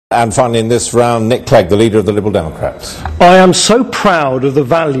And finally in this round, Nick Clegg, the leader of the Liberal Democrats. I am so proud of the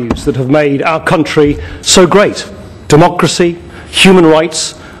values that have made our country so great. Democracy, human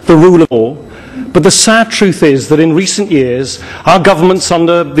rights, the rule of law. But the sad truth is that in recent years, our governments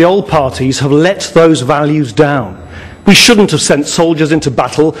under the old parties have let those values down. We shouldn't have sent soldiers into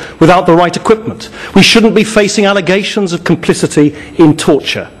battle without the right equipment. We shouldn't be facing allegations of complicity in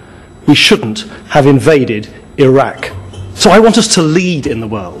torture. We shouldn't have invaded Iraq. So I want us to lead in the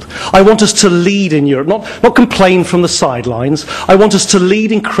world. I want us to lead in Europe, not complain from the sidelines. I want us to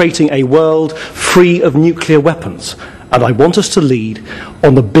lead in creating a world free of nuclear weapons. And I want us to lead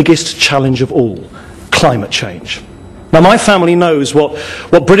on the biggest challenge of all, climate change. Now, my family knows what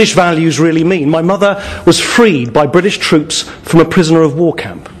British values really mean. My mother was freed by British troops from a prisoner of war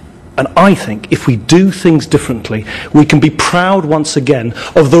camp. And I think if we do things differently, we can be proud once again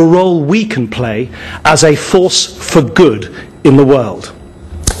of the role we can play as a force for good in the world.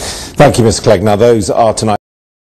 Thank you, Mr. Clegg. Now, those are tonight.